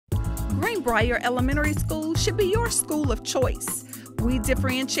Greenbrier Elementary School should be your school of choice. We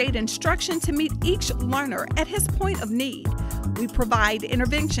differentiate instruction to meet each learner at his point of need. We provide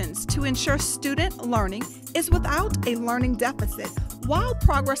interventions to ensure student learning is without a learning deficit while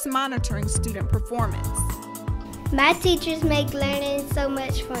progress monitoring student performance. My teachers make learning so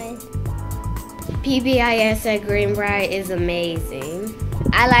much fun. PBIS at Greenbrier is amazing.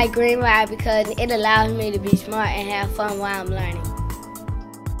 I like Greenbrier because it allows me to be smart and have fun while I'm learning.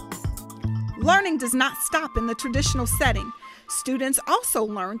 Learning does not stop in the traditional setting. Students also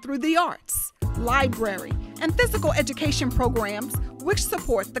learn through the arts, library, and physical education programs which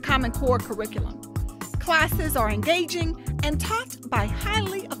support the Common Core curriculum. Classes are engaging and taught by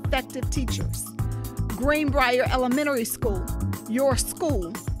highly effective teachers. Greenbrier Elementary School, your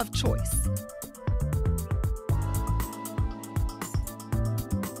school of choice.